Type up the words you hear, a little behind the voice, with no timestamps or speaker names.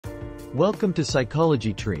Welcome to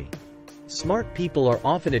Psychology Tree. Smart people are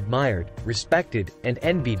often admired, respected, and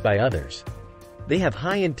envied by others. They have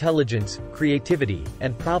high intelligence, creativity,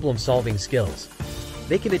 and problem-solving skills.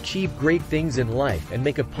 They can achieve great things in life and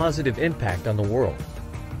make a positive impact on the world.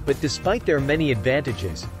 But despite their many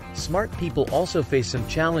advantages, smart people also face some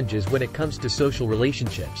challenges when it comes to social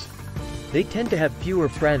relationships. They tend to have fewer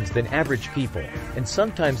friends than average people, and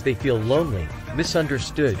sometimes they feel lonely,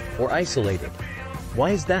 misunderstood, or isolated. Why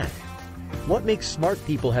is that? What makes smart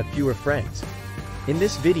people have fewer friends? In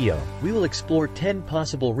this video, we will explore 10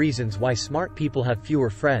 possible reasons why smart people have fewer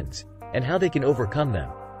friends, and how they can overcome them.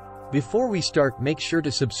 Before we start, make sure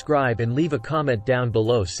to subscribe and leave a comment down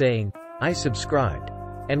below saying, "I subscribed,"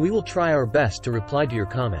 and we will try our best to reply to your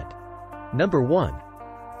comment. Number 1.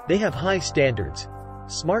 They have high standards.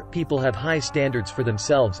 Smart people have high standards for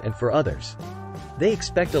themselves and for others. They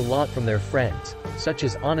expect a lot from their friends, such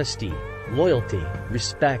as honesty, loyalty,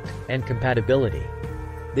 respect, and compatibility.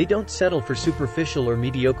 They don't settle for superficial or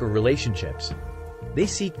mediocre relationships. They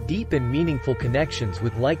seek deep and meaningful connections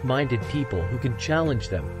with like-minded people who can challenge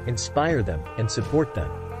them, inspire them, and support them.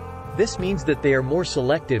 This means that they are more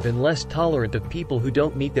selective and less tolerant of people who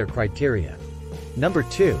don't meet their criteria. Number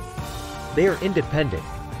 2. They are independent.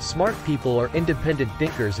 Smart people are independent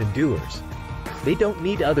thinkers and doers. They don't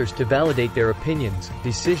need others to validate their opinions,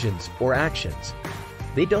 decisions, or actions.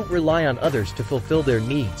 They don't rely on others to fulfill their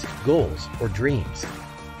needs, goals, or dreams.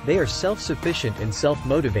 They are self-sufficient and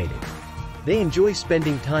self-motivated. They enjoy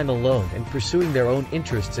spending time alone and pursuing their own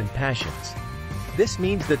interests and passions. This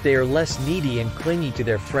means that they are less needy and clingy to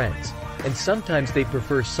their friends, and sometimes they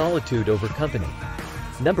prefer solitude over company.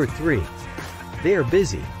 Number 3. They are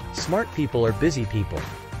busy. Smart people are busy people.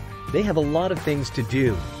 They have a lot of things to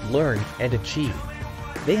do, learn, and achieve.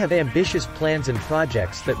 They have ambitious plans and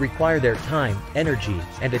projects that require their time, energy,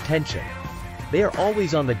 and attention. They are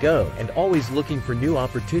always on the go and always looking for new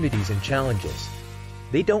opportunities and challenges.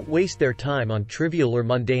 They don't waste their time on trivial or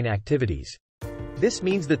mundane activities. This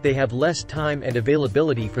means that they have less time and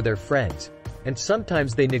availability for their friends, and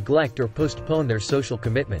sometimes they neglect or postpone their social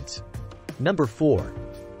commitments. Number 4.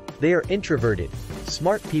 They are introverted.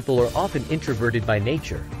 Smart people are often introverted by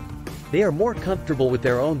nature. They are more comfortable with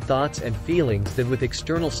their own thoughts and feelings than with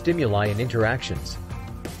external stimuli and interactions.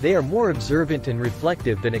 They are more observant and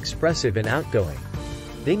reflective than expressive and outgoing.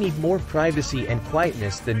 They need more privacy and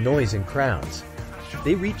quietness than noise and crowds.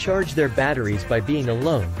 They recharge their batteries by being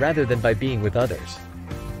alone rather than by being with others.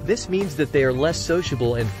 This means that they are less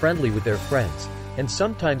sociable and friendly with their friends, and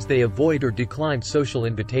sometimes they avoid or decline social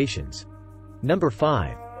invitations. Number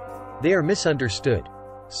 5. They are misunderstood.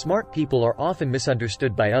 Smart people are often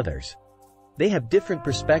misunderstood by others. They have different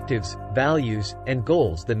perspectives, values, and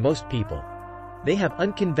goals than most people. They have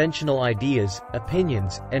unconventional ideas,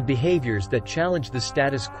 opinions, and behaviors that challenge the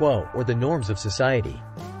status quo or the norms of society.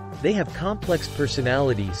 They have complex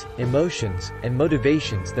personalities, emotions, and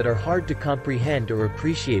motivations that are hard to comprehend or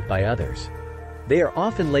appreciate by others. They are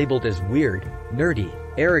often labeled as weird, nerdy,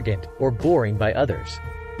 arrogant, or boring by others.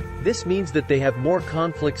 This means that they have more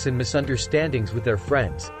conflicts and misunderstandings with their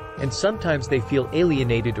friends, and sometimes they feel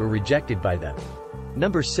alienated or rejected by them.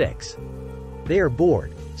 Number 6. They are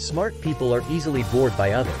bored. Smart people are easily bored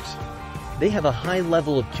by others. They have a high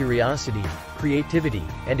level of curiosity, creativity,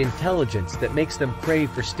 and intelligence that makes them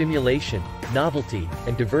crave for stimulation, novelty,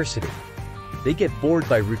 and diversity. They get bored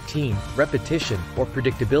by routine, repetition, or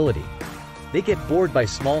predictability. They get bored by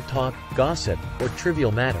small talk, gossip, or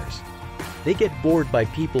trivial matters. They get bored by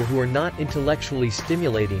people who are not intellectually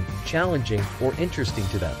stimulating, challenging, or interesting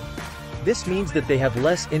to them. This means that they have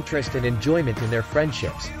less interest and enjoyment in their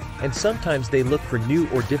friendships, and sometimes they look for new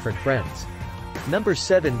or different friends. Number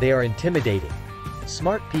 7. They are intimidating.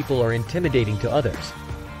 Smart people are intimidating to others.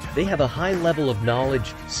 They have a high level of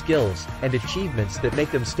knowledge, skills, and achievements that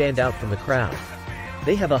make them stand out from the crowd.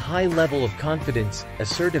 They have a high level of confidence,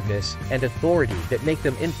 assertiveness, and authority that make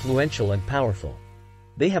them influential and powerful.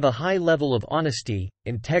 They have a high level of honesty,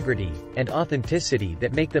 integrity, and authenticity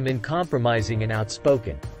that make them uncompromising and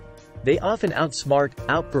outspoken. They often outsmart,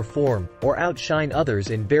 outperform, or outshine others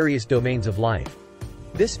in various domains of life.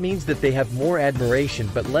 This means that they have more admiration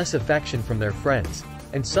but less affection from their friends,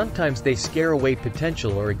 and sometimes they scare away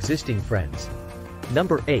potential or existing friends.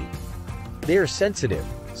 Number 8. They are sensitive.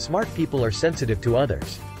 Smart people are sensitive to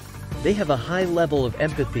others. They have a high level of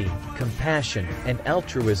empathy, compassion, and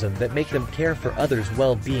altruism that make them care for others'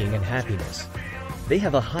 well-being and happiness. They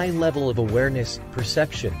have a high level of awareness,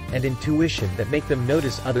 perception, and intuition that make them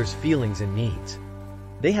notice others' feelings and needs.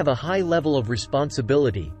 They have a high level of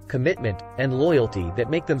responsibility, commitment, and loyalty that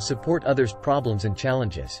make them support others' problems and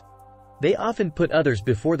challenges. They often put others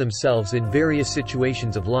before themselves in various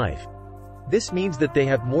situations of life, This means that they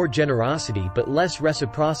have more generosity but less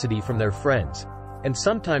reciprocity from their friends, and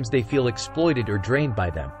sometimes they feel exploited or drained by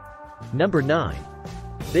them. Number 9.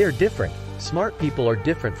 They are different. Smart people are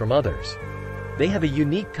different from others. They have a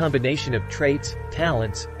unique combination of traits,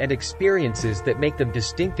 talents, and experiences that make them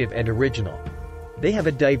distinctive and original. They have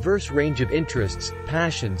a diverse range of interests,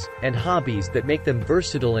 passions, and hobbies that make them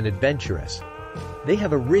versatile and adventurous. They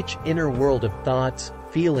have a rich inner world of thoughts,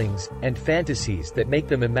 feelings, and fantasies that make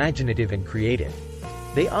them imaginative and creative.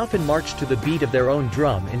 They often march to the beat of their own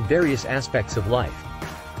drum in various aspects of life.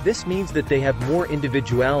 This means that they have more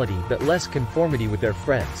individuality but less conformity with their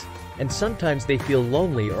friends, and sometimes they feel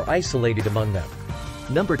lonely or isolated among them.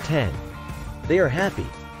 Number 10. They are happy.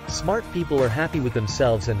 Smart people are happy with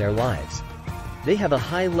themselves and their lives. They have a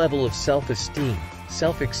high level of self-esteem,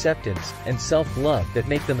 self-acceptance, and self-love that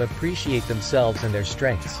make them appreciate themselves and their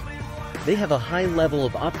strengths. They have a high level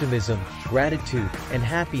of optimism, gratitude, and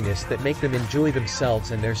happiness that make them enjoy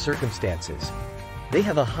themselves and their circumstances. They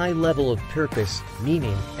have a high level of purpose,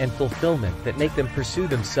 meaning, and fulfillment that make them pursue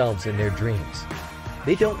themselves and their dreams.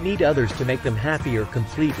 They don't need others to make them happy or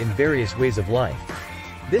complete in various ways of life.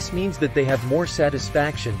 This means that they have more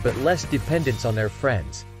satisfaction but less dependence on their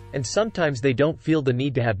friends, and sometimes they don't feel the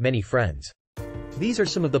need to have many friends. These are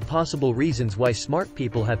some of the possible reasons why smart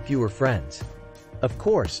people have fewer friends. Of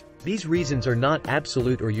course, these reasons are not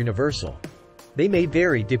absolute or universal. They may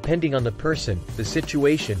vary depending on the person, the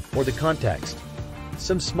situation, or the context.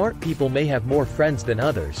 Some smart people may have more friends than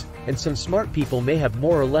others, and some smart people may have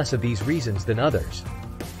more or less of these reasons than others.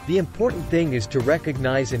 The important thing is to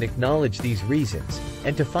recognize and acknowledge these reasons,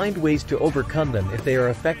 and to find ways to overcome them if they are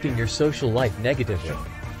affecting your social life negatively.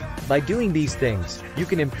 By doing these things, you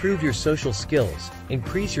can improve your social skills,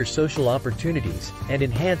 increase your social opportunities, and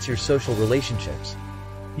enhance your social relationships.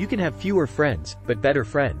 You can have fewer friends, but better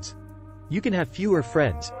friends. You can have fewer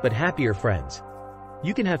friends, but happier friends.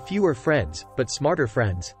 You can have fewer friends, but smarter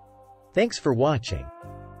friends. Thanks for watching.